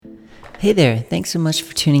Hey there, thanks so much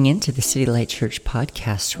for tuning in to the City Light Church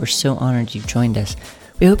podcast. We're so honored you've joined us.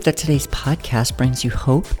 We hope that today's podcast brings you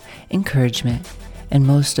hope, encouragement, and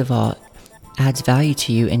most of all, adds value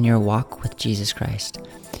to you in your walk with Jesus Christ.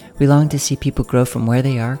 We long to see people grow from where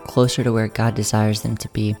they are closer to where God desires them to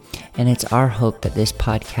be, and it's our hope that this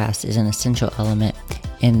podcast is an essential element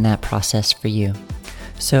in that process for you.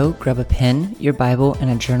 So grab a pen, your Bible,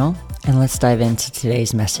 and a journal, and let's dive into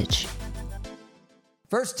today's message.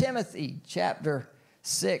 1 Timothy chapter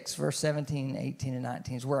 6, verse 17, 18, and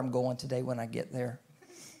 19 is where I'm going today when I get there.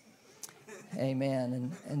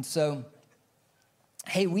 Amen. And so,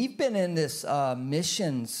 hey, we've been in this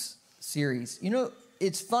missions series. You know,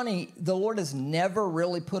 it's funny, the Lord has never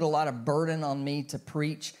really put a lot of burden on me to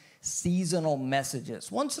preach seasonal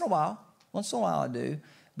messages. Once in a while I do.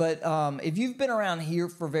 But if you've been around here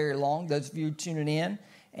for very long, those of you tuning in,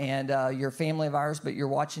 and you're a family of ours, but you're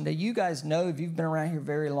watching today, you guys know, if you've been around here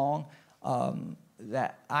very long,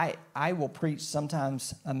 that I will preach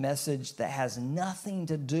sometimes a message that has nothing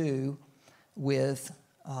to do with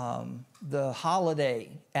the holiday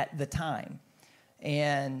at the time.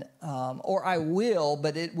 And or I will,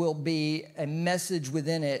 but it will be a message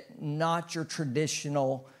within it, not your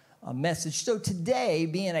traditional message. So today,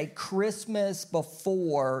 being a Christmas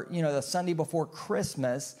before, the Sunday before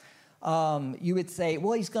Christmas, you would say,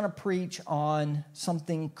 well, he's going to preach on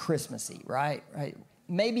something Christmassy, right?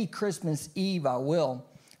 Maybe Christmas Eve I will.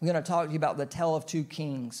 I'm going to talk to you about the Tale of Two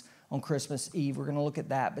Kings on Christmas Eve. We're going to look at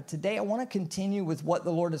that. But today I want to continue with what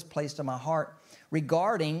the Lord has placed in my heart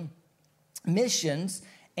regarding missions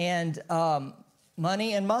and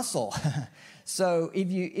money and muscle. So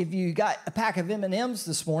if you got a pack of M&Ms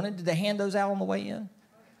this morning, did they hand those out on the way in?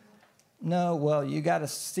 No, well, you got to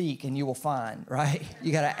seek and you will find, right?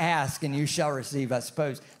 You got to ask and you shall receive, I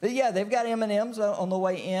suppose. But yeah, they've got M&Ms on the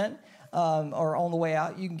way in or on the way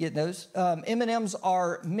out. You can get those. M&Ms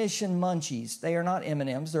are mission munchies. They are not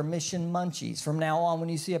M&Ms. They're mission munchies. From now on, when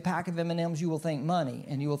you see a pack of M&Ms, you will think money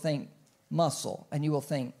and you will think muscle and you will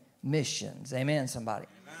think missions. Amen, somebody?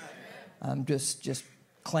 Amen. I'm just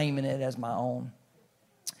claiming it as my own.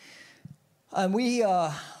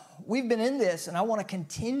 We've been in this, and I want to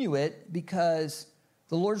continue it because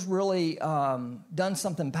the Lord's really done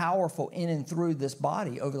something powerful in and through this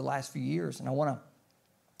body over the last few years, and I want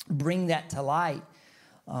to bring that to light.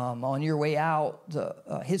 On your way out,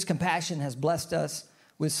 His compassion has blessed us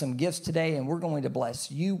with some gifts today, and we're going to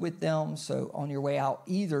bless you with them. So on your way out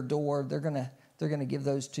either door, they're going to give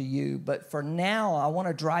those to you. But for now, I want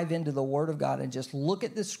to drive into the Word of God and just look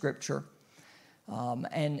at this Scripture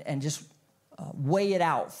and just weigh it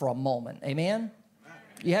out for a moment. Amen?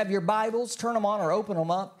 You have your Bibles, turn them on or open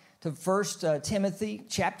them up to 1 Timothy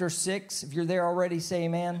chapter 6. If you're there already, say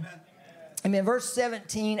amen. Amen. Verse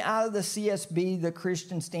 17 out of the CSB, the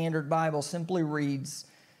Christian Standard Bible, simply reads,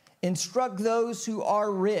 "Instruct those who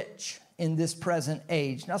are rich in this present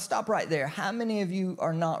age." Now stop right there. How many of you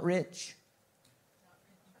are not rich?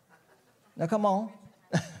 Now come on.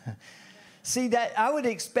 See, that I would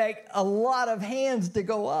expect a lot of hands to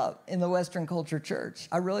go up in the Western Culture Church.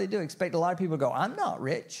 I really do expect a lot of people to go, I'm not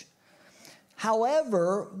rich.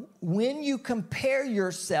 However, when you compare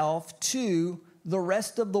yourself to the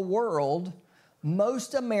rest of the world,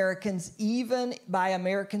 most Americans, even by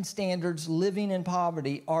American standards, living in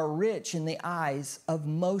poverty, are rich in the eyes of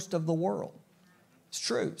most of the world. It's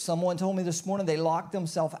true. Someone told me this morning they locked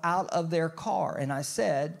themselves out of their car, and I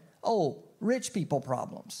said, oh, rich people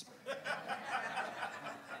problems.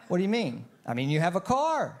 What do you mean? I mean, you have a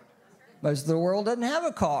car. Most of the world doesn't have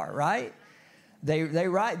a car, right?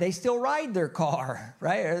 They still ride their car,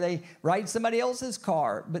 right? Or they ride somebody else's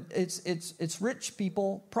car. But it's rich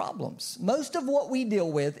people problems. Most of what we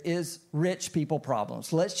deal with is rich people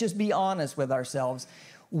problems. Let's just be honest with ourselves.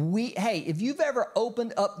 Hey, if you've ever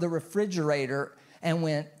opened up the refrigerator and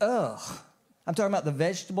went, ugh, I'm talking about the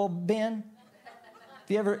vegetable bin.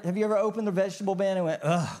 Have you ever opened the vegetable bin and went,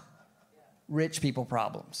 ugh? Rich people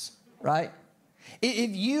problems, right? If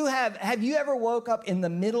you have you ever woke up in the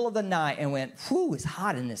middle of the night and went, whew, it's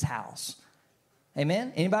hot in this house?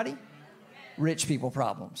 Amen? Anybody? Rich people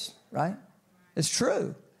problems, right? It's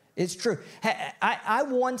true. It's true. I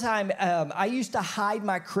one time, I used to hide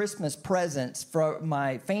my Christmas presents from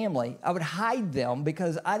my family. I would hide them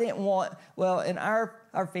because I didn't want, in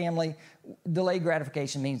our family, delayed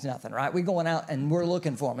gratification means nothing, right? We're going out and we're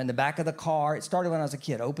looking for them in the back of the car. It started when I was a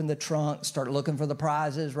kid. Opened the trunk, started looking for the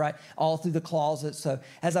prizes, right? All through the closet. So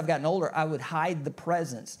as I've gotten older, I would hide the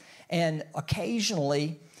presents. And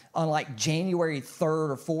occasionally, on like January 3rd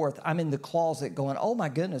or 4th, I'm in the closet going, oh my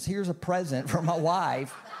goodness, here's a present for my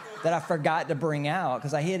wife that I forgot to bring out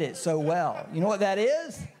because I hid it so well. You know what that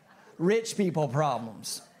is? rich people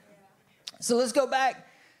problems. So let's go back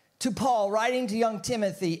to Paul writing to young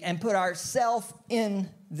Timothy and put ourselves in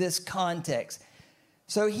this context.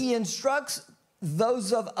 So he instructs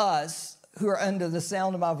those of us who are under the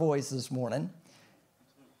sound of my voice this morning,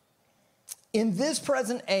 in this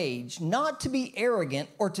present age, not to be arrogant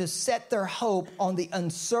or to set their hope on the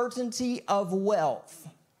uncertainty of wealth,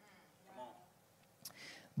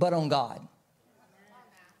 but on God.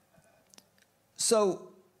 So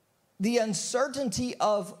the uncertainty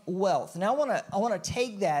of wealth. Now I want to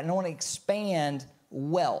take that and I want to expand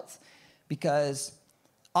wealth, because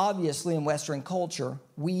obviously in Western culture,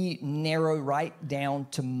 we narrow right down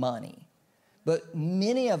to money. But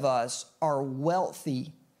many of us are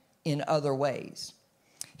wealthy in other ways.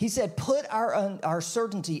 He said, put our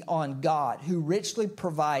certainty on God, who richly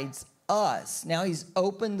provides us. Now he's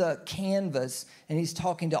opened the canvas and he's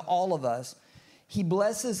talking to all of us. He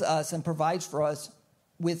blesses us and provides for us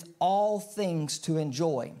with all things to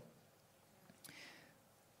enjoy.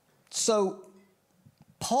 So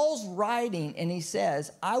Paul's writing and he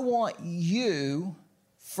says, I want you,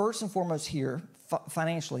 first and foremost here,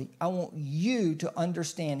 financially, I want you to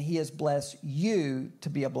understand he has blessed you to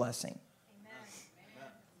be a blessing.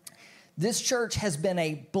 Amen. This church has been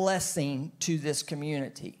a blessing to this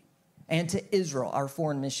community and to Israel, our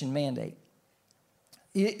foreign mission mandate.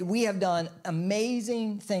 We have done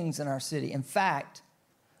amazing things in our city. In fact,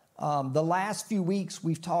 the last few weeks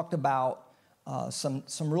we've talked about some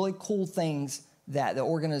really cool things that the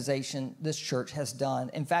organization, this church, has done.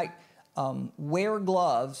 In fact, Wear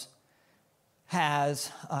Gloves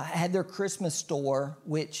has had their Christmas store,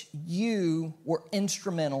 which you were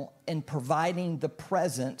instrumental in providing the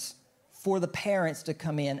presents for the parents to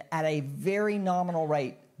come in at a very nominal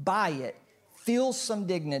rate, buy it, feel some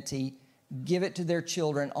dignity, give it to their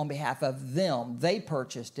children on behalf of them. They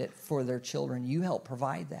purchased it for their children. You helped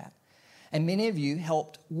provide that. And many of you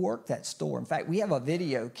helped work that store. In fact, we have a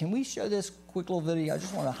video. Can we show this quick little video? I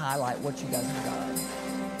just want to highlight what you guys have done.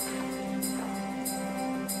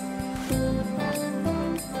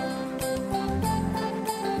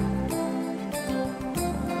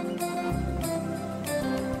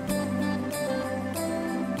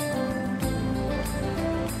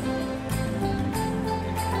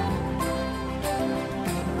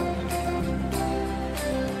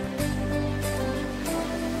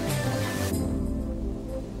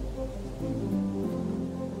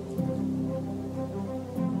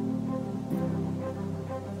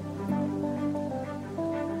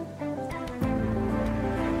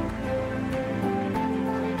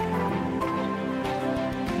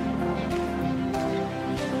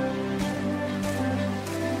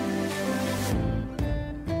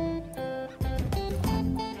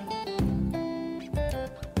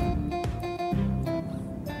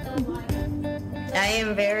 I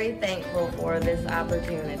am very thankful for this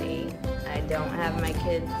opportunity. I don't have my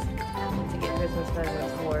kids to get Christmas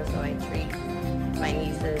presents for, so I treat my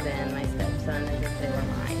nieces and my stepson as if they were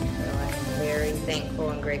mine. So I am very thankful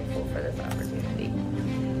and grateful for this opportunity.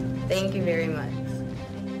 Thank you very much.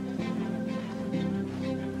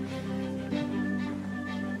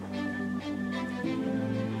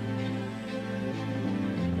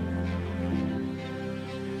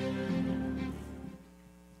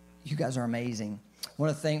 You guys are amazing. I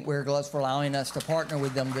want to thank Wear Gloves for allowing us to partner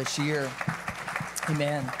with them this year.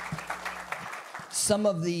 Amen. Some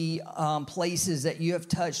of the places that you have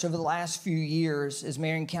touched over the last few years is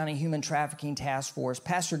Marion County Human Trafficking Task Force.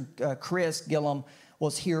 Pastor Chris Gillum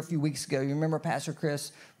was here a few weeks ago. You remember Pastor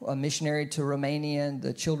Chris, a missionary to Romania and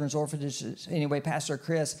the children's orphanages? Anyway, Pastor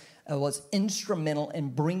Chris was instrumental in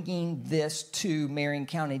bringing this to Marion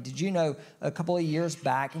County. Did you know a couple of years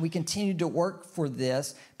back, and we continued to work for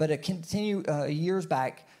this, but years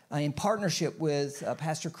back, in partnership with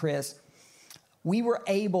Pastor Chris, we were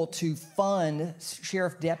able to fund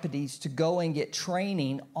sheriff deputies to go and get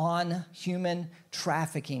training on human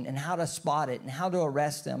trafficking and how to spot it and how to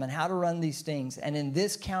arrest them and how to run these things. And in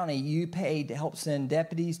this county, you paid to help send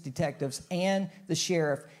deputies, detectives, and the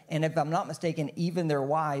sheriff, and if I'm not mistaken, even their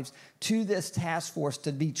wives, to this task force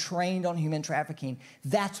to be trained on human trafficking.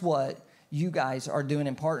 That's what you guys are doing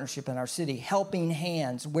in partnership in our city. Helping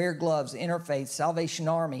Hands, Wear Gloves, Interfaith, Salvation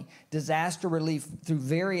Army, disaster relief through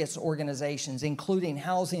various organizations, including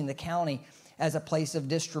housing the county as a place of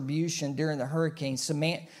distribution during the hurricane,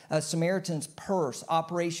 Samaritan's Purse,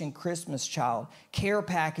 Operation Christmas Child, care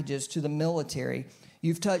packages to the military.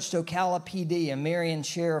 You've touched Ocala PD and Marion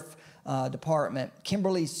Sheriff Department,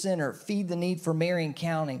 Kimberly Center, Feed the Need for Marion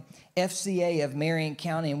County, FCA of Marion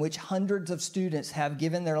County, in which hundreds of students have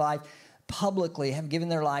given their life, publicly have given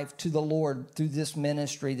their life to the Lord through this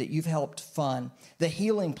ministry that you've helped fund. The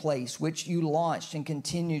Healing Place, which you launched and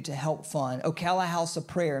continue to help fund. Ocala House of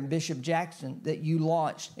Prayer and Bishop Jackson that you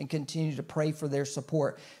launched and continue to pray for their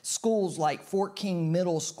support. Schools like Fort King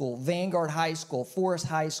Middle School, Vanguard High School, Forest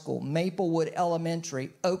High School, Maplewood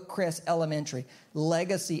Elementary, Oak Crest Elementary,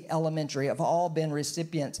 Legacy Elementary have all been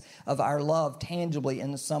recipients of our love tangibly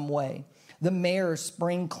in some way. The Mayor's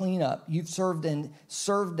Spring Cleanup. You've served in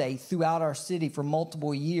Serve Day throughout our city for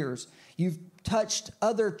multiple years. You've touched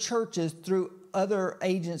other churches through other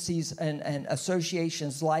agencies and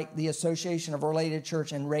associations like the Association of Related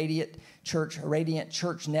Church and Radiant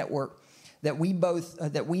Church Network that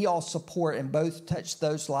we all support, and both touch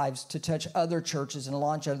those lives to touch other churches and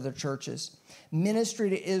launch other churches. Ministry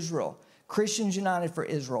to Israel. Christians United for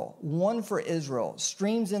Israel, One for Israel,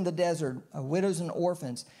 Streams in the Desert, Widows and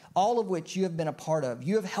Orphans, all of which you have been a part of.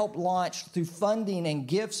 You have helped launch through funding and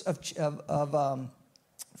gifts of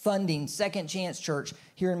funding Second Chance Church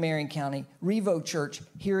here in Marion County, Revo Church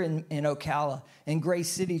here in Ocala, and Grace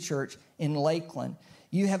City Church in Lakeland.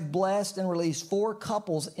 You have blessed and released 4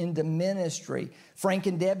 couples into ministry. Frank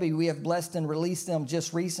and Debbie, we have blessed and released them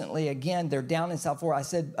just recently. Again, they're down in South Florida. I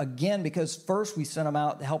said again because first we sent them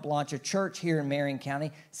out to help launch a church here in Marion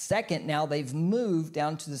County. Second, now they've moved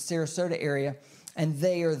down to the Sarasota area, and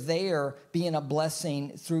they are there being a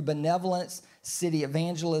blessing through benevolence, city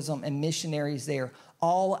evangelism, and missionaries there.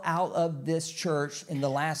 All out of this church in the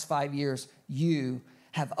last 5 years, you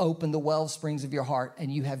have opened the well springs of your heart,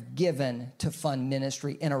 and you have given to fund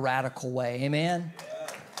ministry in a radical way. Amen?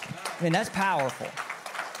 I mean, that's powerful.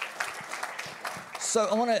 So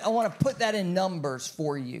I want to put that in numbers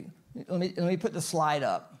for you. Let me put the slide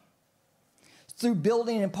up. Through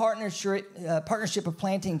building and partnership of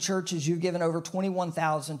planting churches, you've given over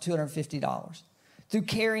 $21,250. Through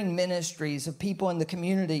caring ministries of people in the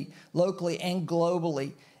community, locally and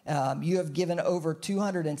globally, you have given over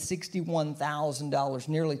 $261,000,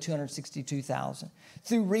 nearly $262,000.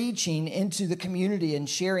 Through reaching into the community and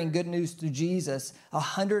sharing good news through Jesus,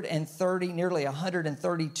 nearly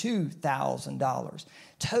 $132,000.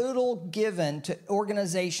 Total given to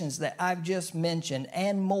organizations that I've just mentioned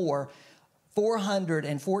and more,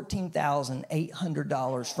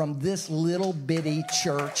 $414,800 from this little bitty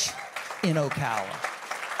church in Ocala.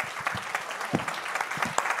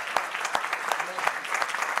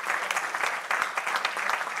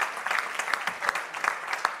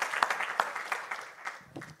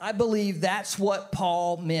 I believe that's what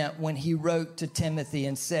Paul meant when he wrote to Timothy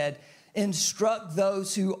and said, instruct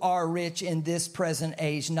those who are rich in this present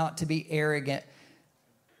age not to be arrogant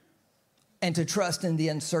and to trust in the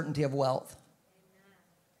uncertainty of wealth,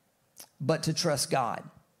 but to trust God.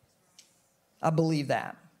 I believe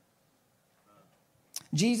that.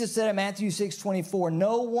 Jesus said in Matthew 6:24,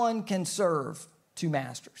 no one can serve 2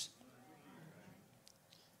 masters.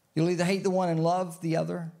 You'll either hate the one and love the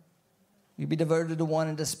other. You'll be devoted to one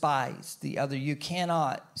and despise the other. You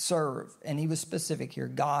cannot serve, and he was specific here,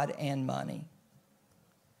 God and money.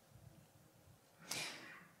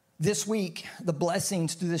 This week, the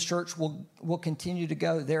blessings through this church will continue to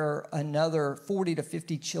go. There are another 40 to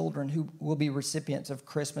 50 children who will be recipients of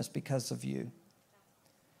Christmas because of you.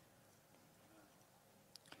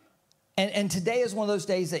 And today is one of those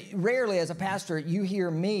days that rarely as a pastor you hear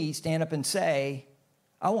me stand up and say,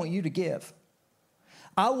 I want you to give.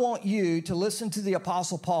 I want you to listen to the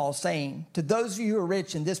Apostle Paul saying, to those of you who are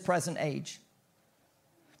rich in this present age,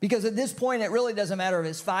 because at this point it really doesn't matter if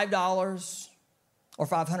it's $5 or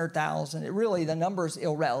 $500,000. It really, the number is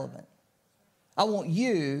irrelevant. I want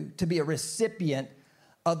you to be a recipient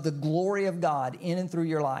of the glory of God in and through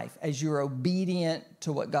your life as you're obedient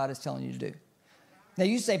to what God is telling you to do. Now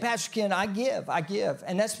you say, Pastor Ken, I give,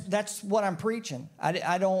 and that's what I'm preaching.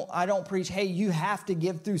 I don't preach, hey, you have to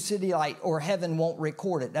give through City Light or heaven won't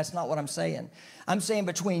record it. That's not what I'm saying. I'm saying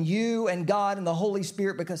between you and God and the Holy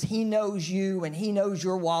Spirit, because He knows you and He knows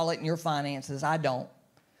your wallet and your finances. I don't.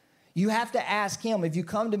 You have to ask Him. If you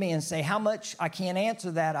come to me and say, how much? I can't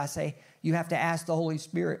answer that. I say, you have to ask the Holy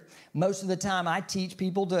Spirit. Most of the time I teach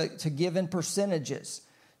people to give in percentages,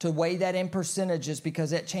 to weigh that in percentages, because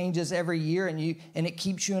that changes every year, and it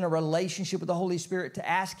keeps you in a relationship with the Holy Spirit, to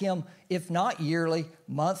ask Him, if not yearly,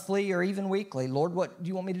 monthly, or even weekly, Lord, what do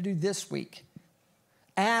you want me to do this week?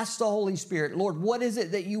 Ask the Holy Spirit, Lord, what is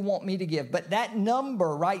it that you want me to give? But that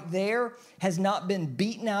number right there has not been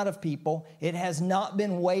beaten out of people. It has not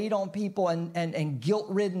been weighed on people and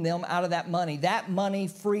guilt-ridden them out of that money. That money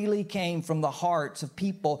freely came from the hearts of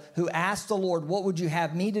people who asked the Lord, what would you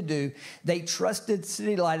have me to do? They trusted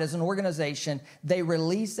City Light as an organization. They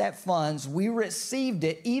released that funds. We received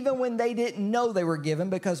it even when they didn't know they were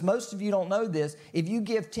given, because most of you don't know this. If you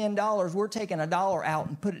give $10, we're taking $1 out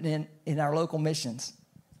and put it in our local missions,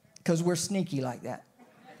 because we're sneaky like that.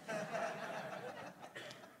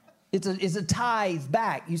 It's a tithe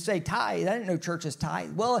back. You say tithe. I didn't know churches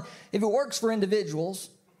tithe. Well, if it works for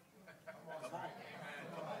individuals.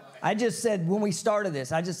 I just said when we started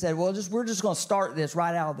this, I just said, well, we're just going to start this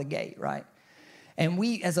right out of the gate, right? And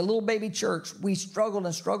we, as a little baby church, we struggled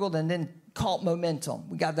and then caught momentum.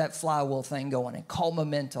 We got that flywheel thing going and caught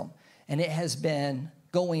momentum. And it has been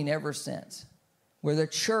going ever since. Where the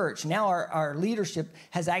church, now our leadership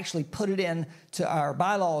has actually put it into our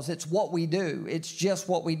bylaws. It's what we do. It's just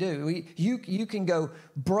what we do. You can go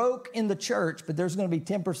broke in the church, but there's going to be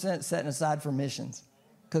 10% setting aside for missions.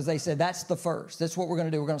 Because they said that's the first. That's what we're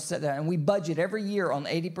going to do. We're going to set that. And we budget every year on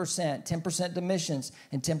 80%, 10% to missions,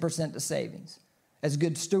 and 10% to savings as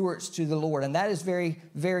good stewards to the Lord. And that is very,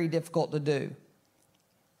 very difficult to do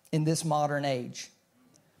in this modern age.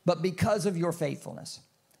 But because of your faithfulness,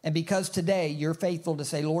 and because today you're faithful to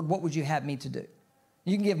say, Lord, what would you have me to do?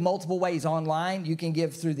 You can give multiple ways online. You can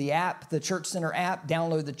give through the app, the Church Center app.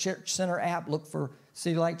 Download the Church Center app. Look for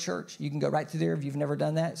City Light Church. You can go right through there if you've never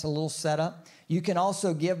done that. It's a little setup. You can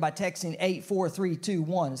also give by texting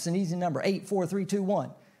 84321. It's an easy number, 84321.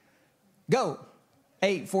 Go.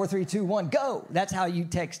 84321. Go. That's how you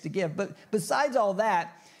text to give. But besides all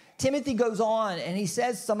that, Timothy goes on and he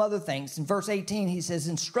says some other things. In verse 18, he says,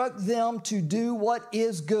 instruct them to do what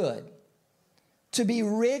is good, to be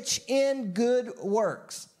rich in good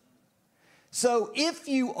works. So if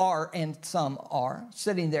you are, and some are,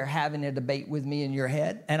 sitting there having a debate with me in your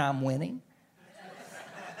head, and I'm winning,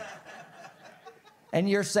 and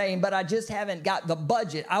you're saying, but I just haven't got the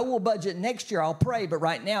budget. I will budget next year. I'll pray, but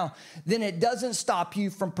right now, then it doesn't stop you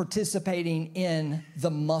from participating in the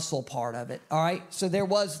muscle part of it, all right? So there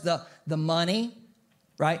was the money,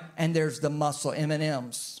 right? And there's the muscle,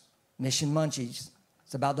 M&Ms, Mission Munchies.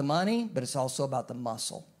 It's about the money, but it's also about the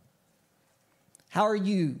muscle. How are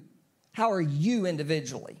you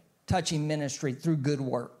individually touching ministry through good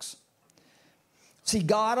works? See,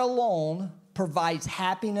 God alone provides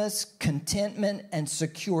happiness, contentment, and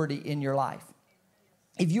security in your life.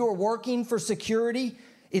 If you are working for security,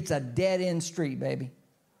 it's a dead-end street, baby.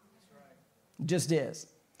 It just is.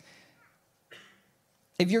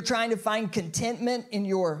 If you're trying to find contentment in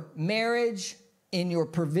your marriage, in your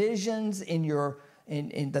provisions, in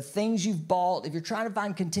the things you've bought, if you're trying to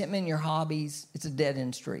find contentment in your hobbies, it's a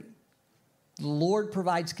dead-end street. The Lord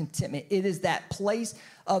provides contentment. It is that place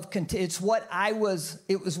of contentment.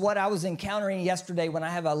 It was what I was encountering yesterday when I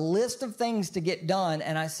have a list of things to get done,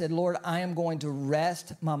 and I said, Lord, I am going to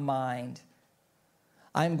rest my mind.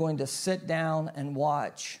 I am going to sit down and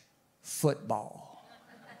watch football.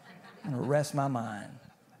 I'm going to rest my mind.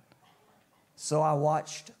 So I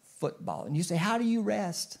watched football. And you say, how do you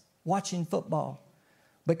rest watching football?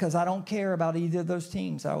 Because I don't care about either of those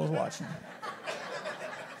teams I was watching.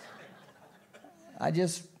 I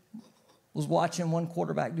just was watching one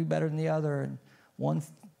quarterback do better than the other and one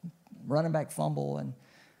running back fumble. And,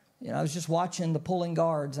 I was just watching the pulling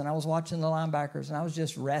guards and I was watching the linebackers and I was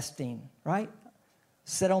just resting, right?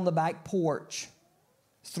 Sit on the back porch,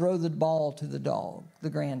 throw the ball to the dog,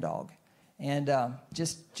 the grand dog, and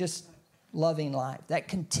just loving life. That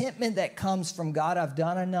contentment that comes from God, I've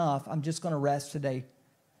done enough. I'm just going to rest today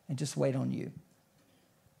and just wait on you.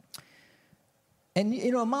 And,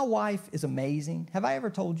 my wife is amazing. Have I ever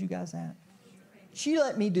told you guys that? She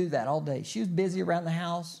let me do that all day. She was busy around the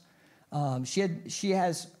house. She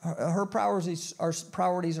has her priorities are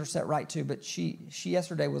set right too. But she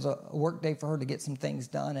yesterday was a work day for her to get some things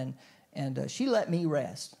done, and she let me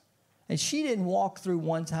rest. And she didn't walk through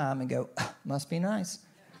one time and go, must be nice.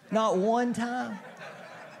 Not one time.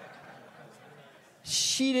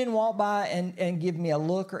 She didn't walk by and give me a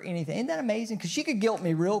look or anything. Isn't that amazing? Because she could guilt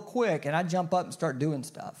me real quick, and I'd jump up and start doing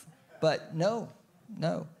stuff. But no.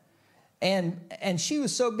 And she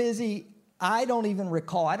was so busy, I don't even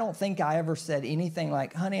recall. I don't think I ever said anything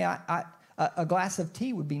like, honey, a glass of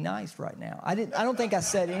tea would be nice right now. I don't think I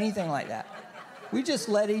said anything like that. We just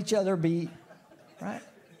let each other be, right?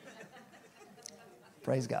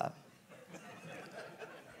 Praise God.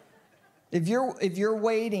 If you're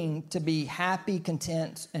waiting to be happy,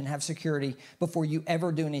 content, and have security before you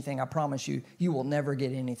ever do anything, I promise you, you will never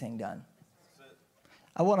get anything done.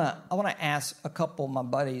 I want to ask a couple of my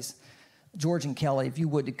buddies, George and Kelly, if you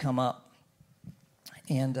would, to come up.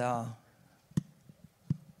 And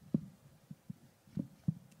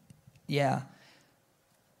yeah.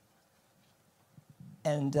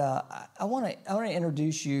 And I want to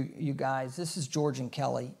introduce you guys. This is George and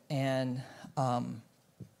Kelly, and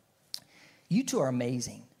you two are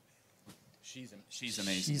amazing. She's amazing.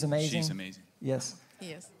 She's amazing. She's amazing. Yes.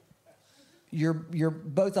 Yes. You're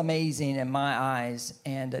both amazing in my eyes.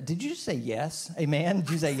 And did you just say yes? Amen. Did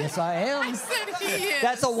you say yes? I am. I said he is.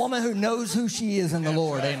 That's a woman who knows who she is in the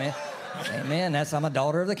Lord. Amen. Amen. I'm a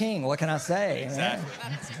daughter of the King. What can I say? Exactly.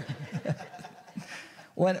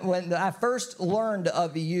 When I first learned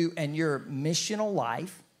of you and your missional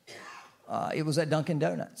life, it was at Dunkin'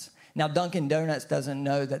 Donuts. Now, Dunkin' Donuts doesn't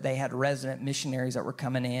know that they had resident missionaries that were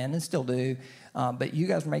coming in, and still do, but you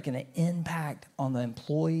guys were making an impact on the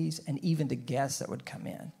employees and even the guests that would come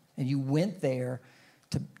in. And you went there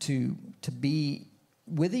to be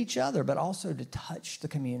with each other, but also to touch the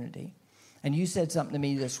community. And you said something to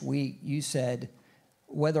me this week. You said,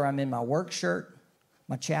 whether I'm in my work shirt,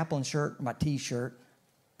 my chaplain shirt, my T-shirt,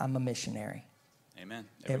 I'm a missionary. Amen.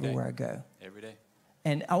 Everywhere I go. Every day.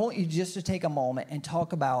 And I want you just to take a moment and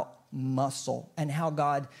talk about muscle and how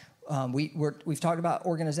God, we've talked about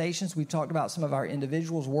organizations. We've talked about some of our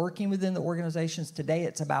individuals working within the organizations. Today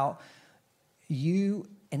it's about you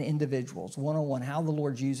and individuals, one-on-one, how the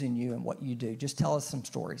Lord's using you and what you do. Just tell us some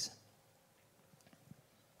stories.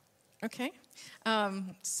 Okay.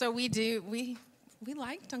 So we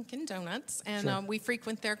like Dunkin' Donuts, and Sure. we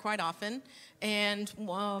frequent there quite often. And,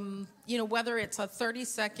 whether it's a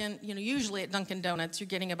 30-second, usually at Dunkin' Donuts, you're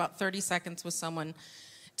getting about 30 seconds with someone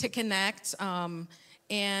to connect.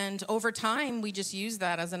 And over time, we just use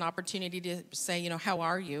that as an opportunity to say, how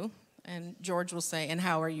are you? And George will say, and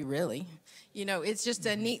how are you really? It's just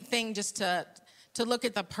a neat thing just to look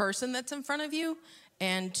at the person that's in front of you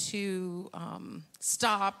and to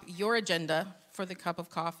stop your agenda for the cup of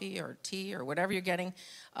coffee or tea or whatever you're getting.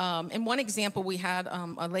 And one example, we had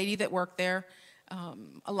a lady that worked there.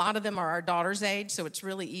 A lot of them are our daughter's age, so it's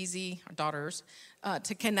really easy, our daughters,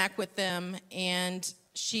 to connect with them. And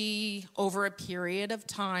she, over a period of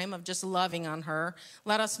time of just loving on her,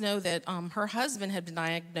 let us know that her husband had been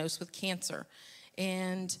diagnosed with cancer.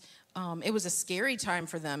 And it was a scary time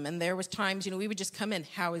for them. And there was times, we would just come in,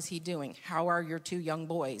 how is he doing? How are your two young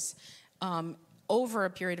boys? Over a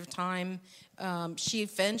period of time, she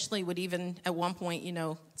eventually would even, at one point,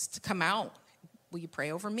 to come out, will you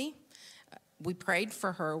pray over me? We prayed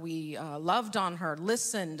for her. We loved on her,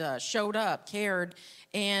 listened, showed up, cared.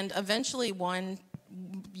 And eventually one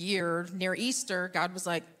year near Easter, God was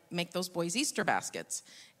like, make those boys Easter baskets.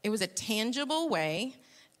 It was a tangible way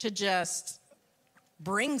to just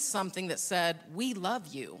bring something that said, we love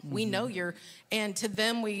you. Mm-hmm. We know you're, and to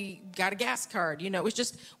them, we got a gas card. It was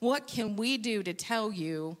just, what can we do to tell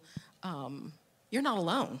you you're not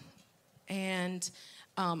alone? And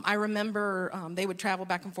I remember they would travel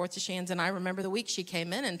back and forth to Shands, and I remember the week she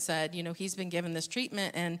came in and said, he's been given this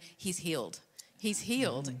treatment, and he's healed. He's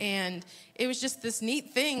healed. Mm-hmm. And it was just this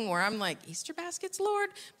neat thing where I'm like, Easter baskets, Lord?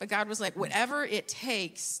 But God was like, whatever it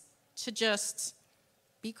takes to just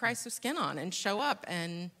be Christ with skin on and show up.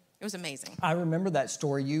 And it was amazing. I remember that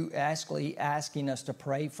story, you actually asking us to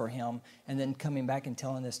pray for him and then coming back and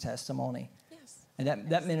telling this testimony. Yes. And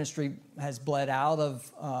that ministry has bled out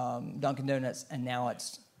of Dunkin' Donuts, and now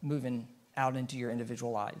it's moving out into your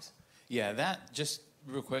individual lives. Yeah, that, just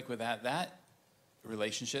real quick with that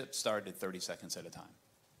relationship started 30 seconds at a time.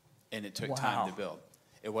 And it took time to build.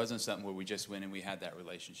 It wasn't something where we just went and we had that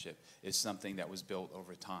relationship. It's something that was built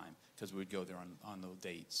over time because we would go there on those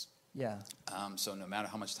dates. Yeah. So no matter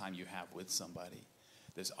how much time you have with somebody,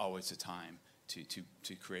 there's always a time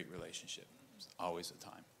to create relationship. There's always a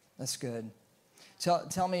time. That's good.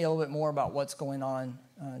 Tell me a little bit more about what's going on,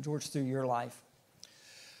 George, through your life.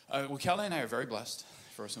 Well, Kelly and I are very blessed,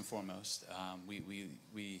 first and foremost.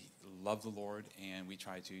 We love the Lord, and we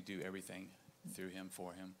try to do everything through him,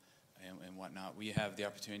 for him, and whatnot. We have the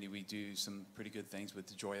opportunity. We do some pretty good things with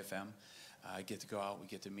the Joy FM. Get to go out. We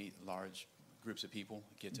get to meet large groups of people,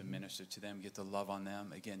 get to minister to them, get to love on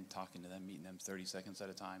them. Again, talking to them, meeting them 30 seconds at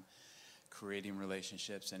a time, creating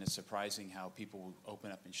relationships. And it's surprising how people will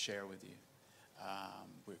open up and share with you.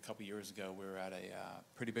 A couple years ago, we were at a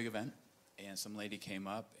pretty big event, and some lady came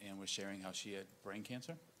up and was sharing how she had brain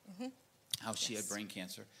cancer, she had brain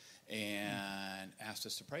cancer, and asked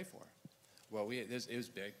us to pray for her. Well, it was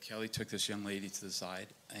big. Kelly took this young lady to the side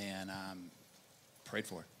and prayed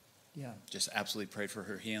for her. Yeah. Just absolutely prayed for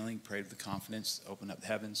her healing, prayed with the confidence, opened up the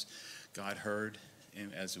heavens. God heard,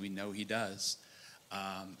 and as we know he does,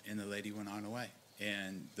 and the lady went on her way. And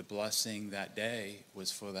the blessing that day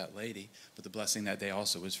was for that lady, but the blessing that day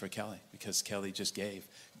also was for Kelly, because Kelly just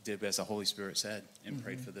did as the Holy Spirit said, and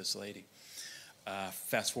prayed for this lady.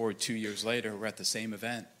 Fast forward 2 years later, we're at the same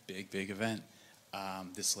event, big event.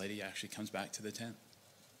 This lady actually comes back to the tent.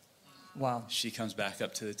 Wow. She comes back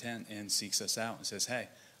up to the tent and seeks us out and says, hey,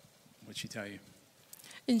 what'd she tell you?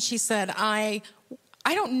 And she said, I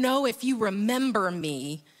don't know if you remember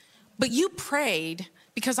me, but you prayed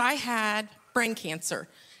because I had brain cancer.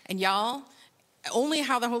 And y'all, only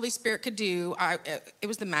how the Holy Spirit could do, it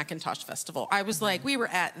was the Macintosh Festival. I was like, we were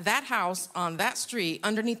at that house on that street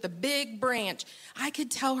underneath the big branch. I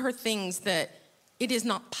could tell her things that it is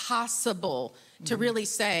not possible to really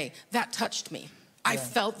say, that touched me. I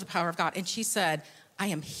felt the power of God. And she said, I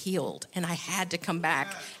am healed. And I had to come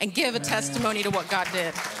back and give a testimony to what God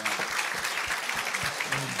did.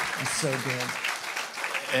 That's so good.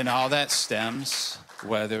 And all that stems,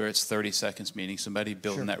 whether it's 30 seconds meeting somebody,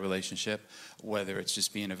 building that relationship, whether it's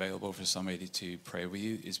just being available for somebody to pray with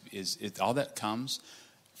you, all that comes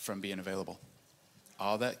from being available.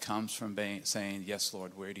 All that comes from saying, yes,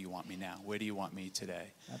 Lord, where do you want me now? Where do you want me today?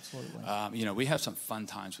 Absolutely. We have some fun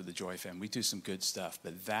times with the Joy Fam. We do some good stuff.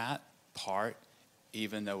 But that part,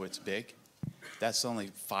 even though it's big, that's only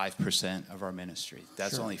 5% of our ministry.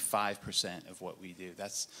 That's only 5% of what we do.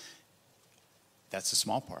 That's a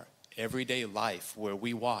small part. Everyday life where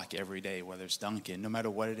we walk every day, whether it's Duncan, no matter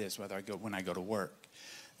what it is, when I go to work,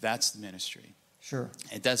 that's the ministry. Sure.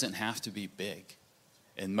 It doesn't have to be big.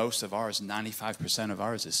 And most of ours, 95% of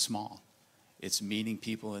ours is small. It's meeting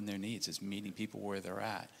people in their needs. It's meeting people where they're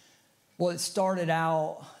at. Well, it started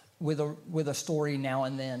out with a story now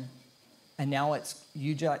and then. And now it's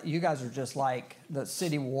you guys are just like the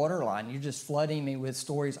city water line. You're just flooding me with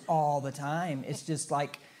stories all the time. It's just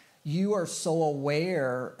like you are so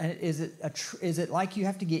aware. And is it like you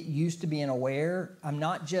have to get used to being aware? I'm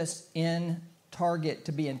not just in Target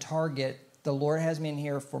to be in Target. The Lord has me in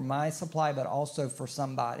here for my supply, but also for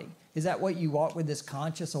somebody. Is that what you walk with, this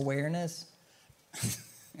conscious awareness?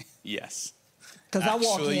 Yes. Because I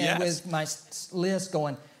walk in with my list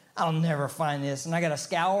going, I'll never find this. And I got a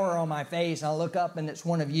scour on my face. And I look up and it's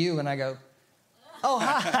one of you. And I go, oh,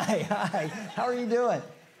 hi. How are you doing?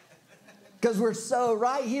 Because we're so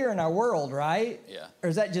right here in our world, right? Yeah. Or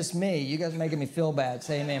is that just me? You guys are making me feel bad.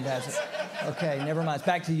 Say amen, Pastor. Okay, never mind. It's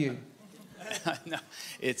back to you. No,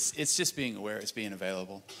 it's just being aware. It's being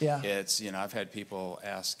available. Yeah. It's, I've had people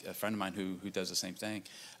ask, a friend of mine who does the same thing,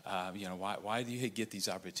 why do you get these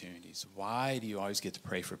opportunities? Why do you always get to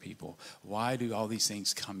pray for people? Why do all these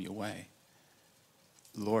things come your way?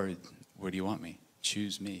 Lord, where do you want me?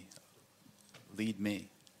 Choose me. Lead me.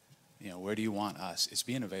 Where do you want us? It's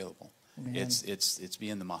being available. Amen. It's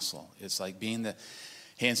being the muscle. It's like being the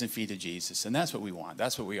hands and feet of Jesus. And that's what we want.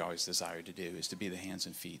 That's what we always desire to do, is to be the hands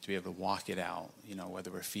and feet, to be able to walk it out,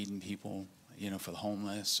 whether we're feeding people, for the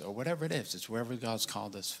homeless or whatever it is. It's wherever God's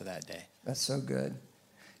called us for that day. That's so good.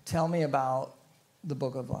 Tell me about the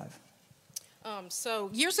Book of Life.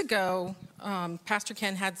 So years ago, Pastor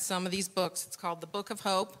Ken had some of these books. It's called The Book of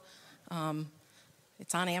Hope.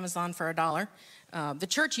 It's on Amazon for $1. The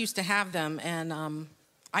church used to have them, and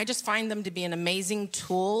I just find them to be an amazing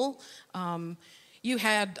tool. You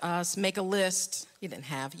had us make a list. You didn't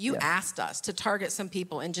have. You asked us to target some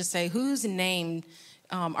people and just say, whose name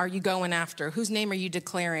are you going after? Whose name are you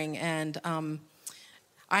declaring? And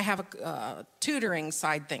I have a tutoring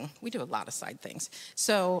side thing. We do a lot of side things.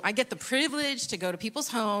 So I get the privilege to go to people's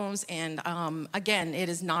homes. And again, it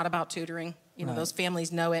is not about tutoring. Right. Those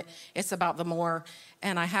families know it. It's about the more.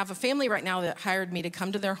 And I have a family right now that hired me to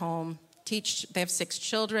come to their home, teach. They have 6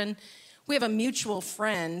 children. We have a mutual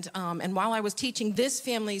friend, and while I was teaching this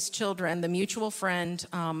family's children, the mutual friend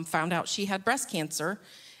found out she had breast cancer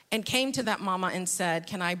and came to that mama and said,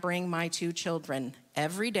 can I bring my 2 children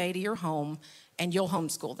every day to your home and you'll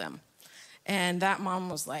homeschool them? And that mom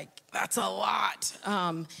was like, that's a lot.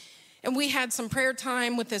 And we had some prayer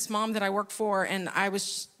time with this mom that I work for, and I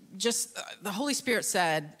was just, the Holy Spirit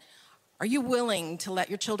said, are you willing to let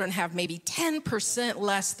your children have maybe 10%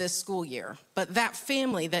 less this school year? But that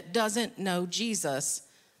family that doesn't know Jesus,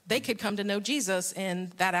 they could come to know Jesus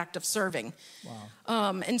in that act of serving.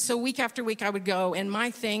 Wow. And so week after week I would go, and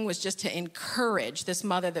my thing was just to encourage this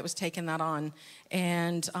mother that was taking that on.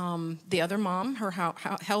 And the other mom, her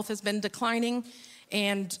health has been declining.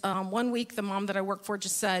 And one week the mom that I work for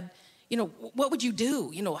just said, what would you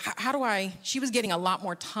do? How do I, she was getting a lot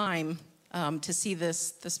more time to see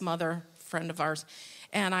this mother friend of ours.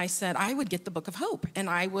 And I said, I would get the Book of Hope and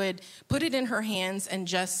I would put it in her hands and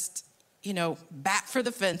just, bat for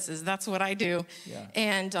the fences. That's what I do. Yeah.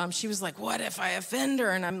 And she was like, what if I offend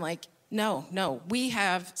her? And I'm like, No. We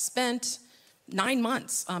have spent 9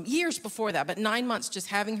 months, years before that, but 9 months just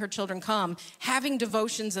having her children come, having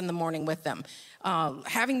devotions in the morning with them,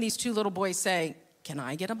 having these 2 little boys say, "Can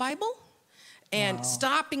I get a Bible?" And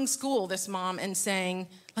stopping school, this mom, and saying,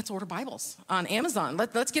 "Let's order Bibles on Amazon.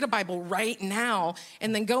 Let's get a Bible right now."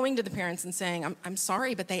 And then going to the parents and saying, I'm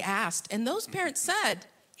sorry, but they asked. And those parents said,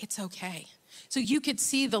 "It's okay." So you could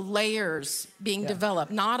see the layers being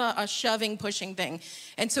developed, not a shoving, pushing thing.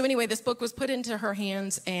 And so anyway, this book was put into her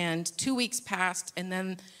hands, and 2 weeks passed. And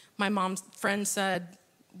then my mom's friend said,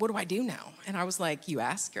 "What do I do now?" And I was like, "You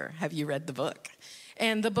ask her, have you read the book?"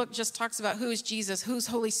 And the book just talks about who is Jesus, who's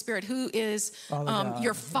Holy Spirit, who is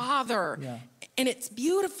your Father. Yeah. And it's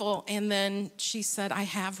beautiful. And then she said, "I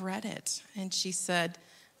have read it." And she said,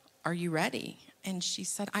 "Are you ready?" And she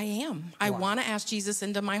said, "I am. I want to ask Jesus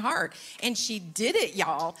into my heart." And she did it,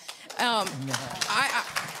 y'all. I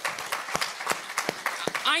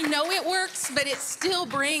know it works, but it still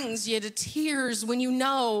brings you to tears when you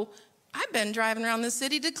know I've been driving around the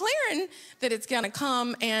city declaring that it's going to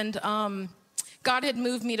come. And God had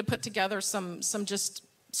moved me to put together some just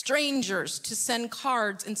strangers to send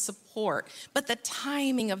cards and support. But the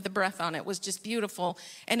timing of the breath on it was just beautiful.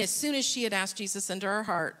 And as soon as she had asked Jesus into her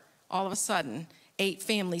heart, all of a sudden, 8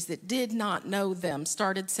 families that did not know them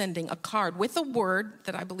started sending a card with a word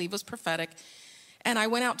that I believe was prophetic. And I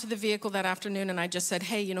went out to the vehicle that afternoon and I just said,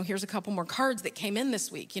 "Hey, here's a couple more cards that came in this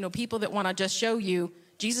week. People that want to just show you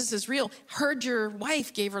Jesus is real. Heard your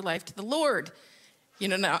wife gave her life to the Lord."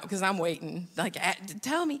 Now, because I'm waiting,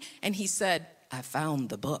 tell me. And he said, "I found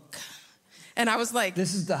the book." And I was like,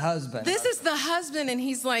 "This is the husband." This is the husband. And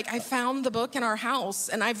he's like, "I found the book in our house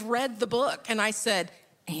and I've read the book." And I said,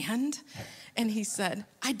 And he said,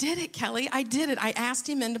 "I did it, Kelly. I did it. I asked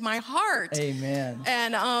him into my heart." Amen.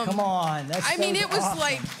 And come on. That's it was awesome.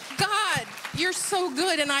 like, "God, you're so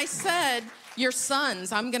good." And I said, "Your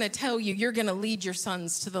sons, I'm going to tell you, you're going to lead your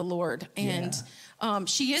sons to the Lord." And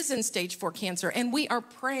she is in stage 4 cancer, and we are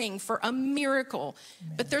praying for a miracle.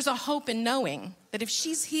 Amen. But there's a hope in knowing that if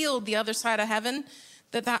she's healed the other side of heaven,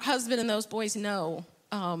 that husband and those boys know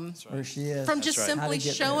where she is. From just simply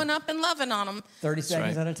showing up and loving on them. 30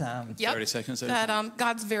 seconds at a time. Yep. 30 seconds at a time. That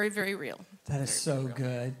God's very, very real. That is so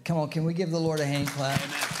good. Come on, can we give the Lord a hand clap?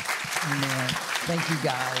 Amen. Thank you,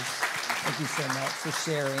 guys. Thank you so much for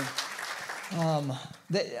sharing.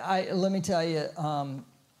 Let me tell you,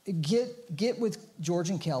 get with George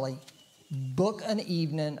and Kelly. Book an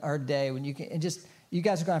evening or a day when you can, and just, you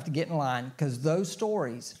guys are going to have to get in line because those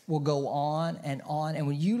stories will go on. And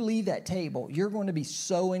when you leave that table, you're going to be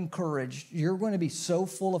so encouraged. You're going to be so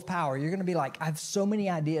full of power. You're going to be like, I have so many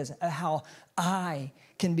ideas of how I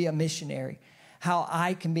can be a missionary, how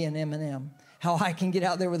I can be an M&M, how I can get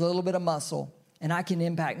out there with a little bit of muscle and I can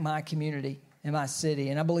impact my community and my city.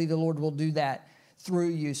 And I believe the Lord will do that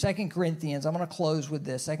through you. 2 Corinthians, I'm going to close with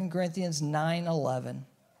this. 2 Corinthians 9:11.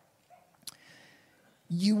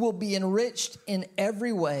 You will be enriched in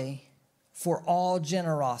every way for all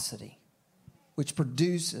generosity, which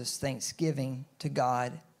produces thanksgiving to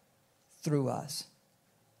God through us.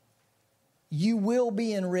 You will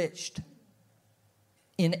be enriched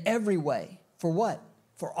in every way. For what?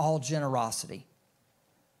 For all generosity.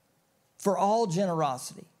 For all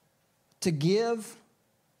generosity. To give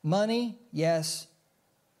money, yes,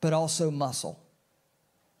 but also muscle.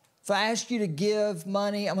 If I ask you to give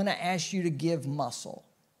money, I'm going to ask you to give muscle.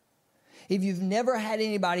 If you've never had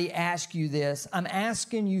anybody ask you this, I'm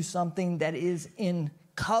asking you something that is in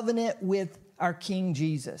covenant with our King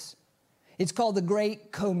Jesus. It's called the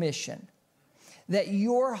Great Commission. That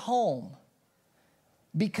your home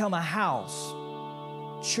become a house,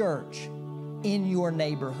 church, in your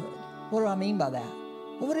neighborhood. What do I mean by that?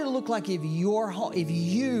 What would it look like if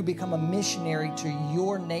you become a missionary to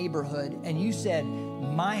your neighborhood and you said,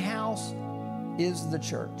 my house is the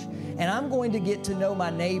church. And I'm going to get to know my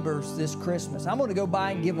neighbors this Christmas. I'm going to go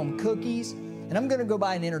by and give them cookies. And I'm going to go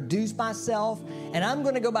by and introduce myself. And I'm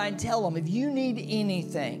going to go by and tell them, if you need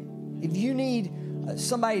anything, if you need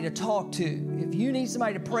somebody to talk to, if you need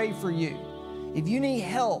somebody to pray for you, if you need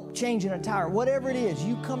help changing a tire, whatever it is,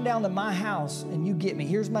 you come down to my house and you get me.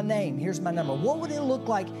 Here's my name. Here's my number. What would it look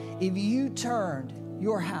like if you turned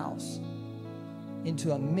your house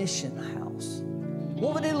into a mission house?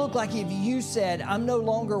 What would it look like if you said, I'm no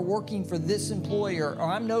longer working for this employer, or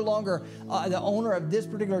I'm no longer the owner of this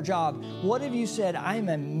particular job? What if you said, I'm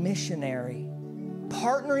a missionary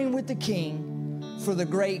partnering with the King for the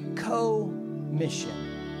great co-mission?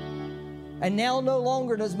 And now no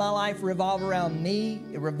longer does my life revolve around me.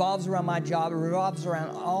 It revolves around my job. It revolves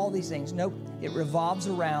around all these things. Nope, it revolves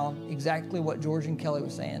around exactly what George and Kelly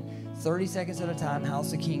was saying. 30 seconds at a time, how's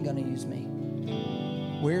the King going to use me?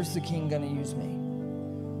 Where's the King going to use me?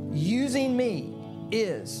 Using me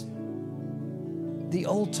is the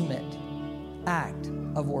ultimate act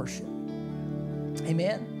of worship.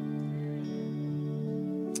 Amen.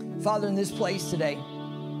 Father, in this place today,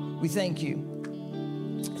 we thank you.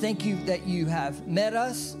 Thank you that you have met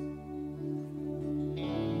us.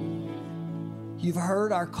 You've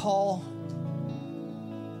heard our call,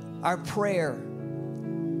 our prayer.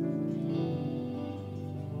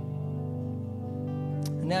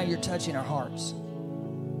 And now you're touching our hearts.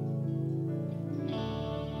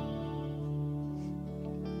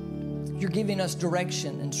 You're giving us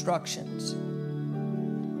direction, instructions.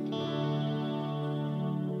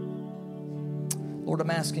 Lord,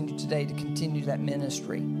 I'm asking you today to continue that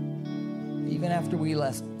ministry, even after we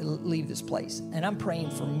leave this place. And I'm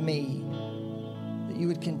praying for me, that you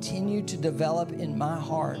would continue to develop in my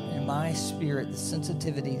heart and my spirit the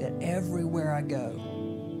sensitivity that everywhere I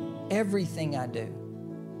go, everything I do,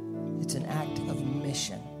 it's an act of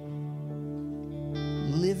mission.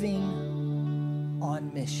 Living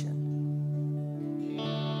on mission.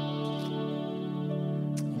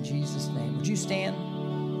 In Jesus' name. Would you stand?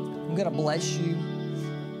 I'm going to bless you.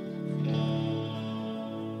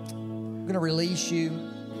 I'm going to release you.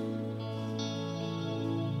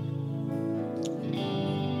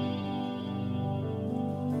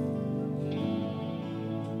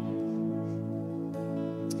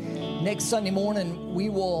 Next Sunday morning,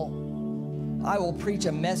 I will preach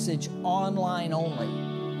a message online only.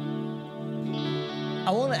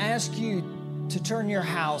 I want to ask you to turn your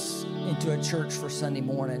house into a church for Sunday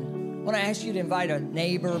morning. I want to ask you to invite a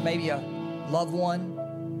neighbor, maybe a loved one,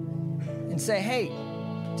 and say, hey,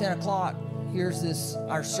 10 o'clock, here's this,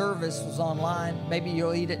 our service was online. Maybe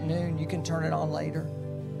you'll eat at noon. You can turn it on later.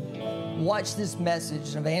 Watch this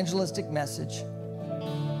message, an evangelistic message.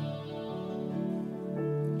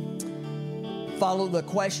 Follow the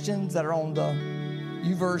questions that are on the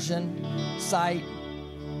YouVersion site.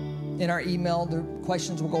 In our email, the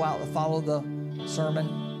questions will go out to follow the sermon.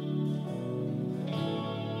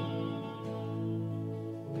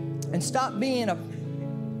 And stop being a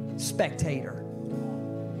spectator.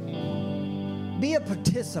 Be a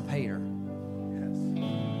participator.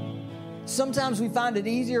 Sometimes we find it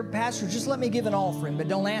easier, Pastor, just let me give an offering, but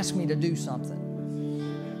don't ask me to do something.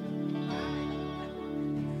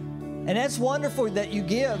 And that's wonderful that you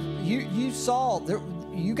give. You saw,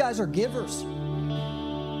 you guys are givers.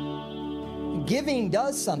 Giving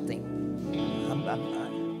does something. I'm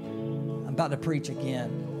about to preach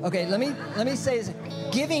again. Okay, let me say this.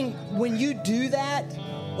 Giving, when you do that,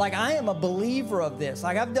 like I am a believer of this.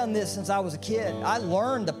 Like I've done this since I was a kid. I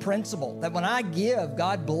learned the principle that when I give,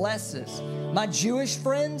 God blesses. My Jewish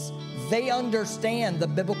friends, they understand the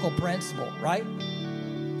biblical principle, right?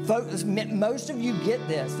 Folks, most of you get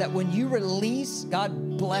this, that when you release,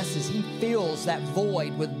 God blesses. He fills that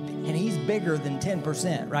void with, and he's bigger than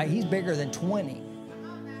 10%, right? He's bigger than 20,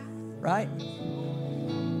 right?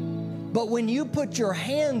 But when you put your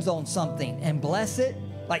hands on something and bless it,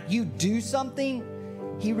 like you do something,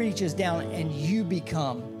 he reaches down and you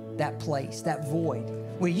become that place, that void.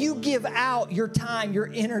 When you give out your time,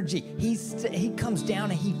 your energy, he comes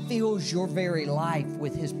down and he fills your very life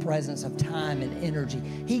with his presence of time and energy.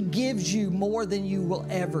 He gives you more than you will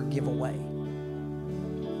ever give away.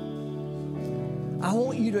 I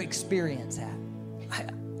want you to experience that.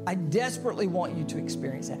 I desperately want you to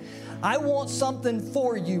experience that. I want something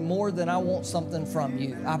for you more than I want something from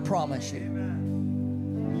you. I promise you.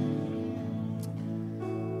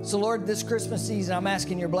 So, Lord, this Christmas season, I'm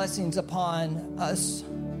asking your blessings upon us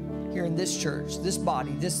here in this church, this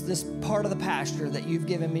body, this part of the pasture that you've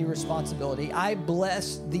given me responsibility. I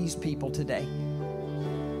bless these people today.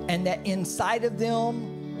 And that inside of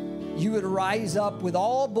them, you would rise up with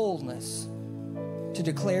all boldness to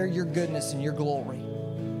declare your goodness and your glory.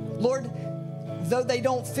 Lord, though they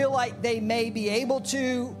don't feel like they may be able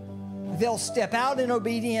to, they'll step out in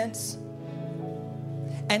obedience.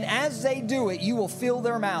 And as they do it, you will fill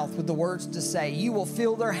their mouth with the words to say. You will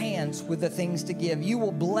fill their hands with the things to give. You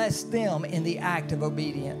will bless them in the act of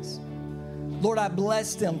obedience. Lord, I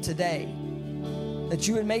bless them today, that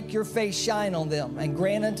you would make your face shine on them and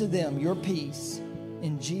grant unto them your peace.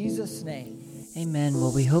 In Jesus' name. Amen.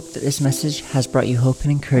 Well, we hope that this message has brought you hope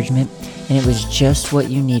and encouragement, and it was just what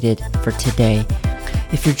you needed for today.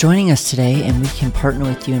 If you're joining us today and we can partner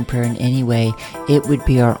with you in prayer in any way, it would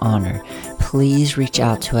be our honor. Please reach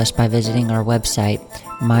out to us by visiting our website,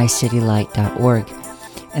 mycitylight.org.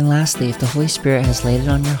 And lastly, if the Holy Spirit has laid it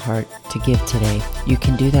on your heart to give today, you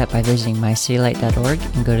can do that by visiting mycitylight.org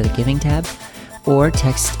and go to the Giving tab, or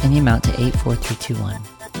text any amount to 84321.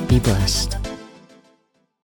 Be blessed.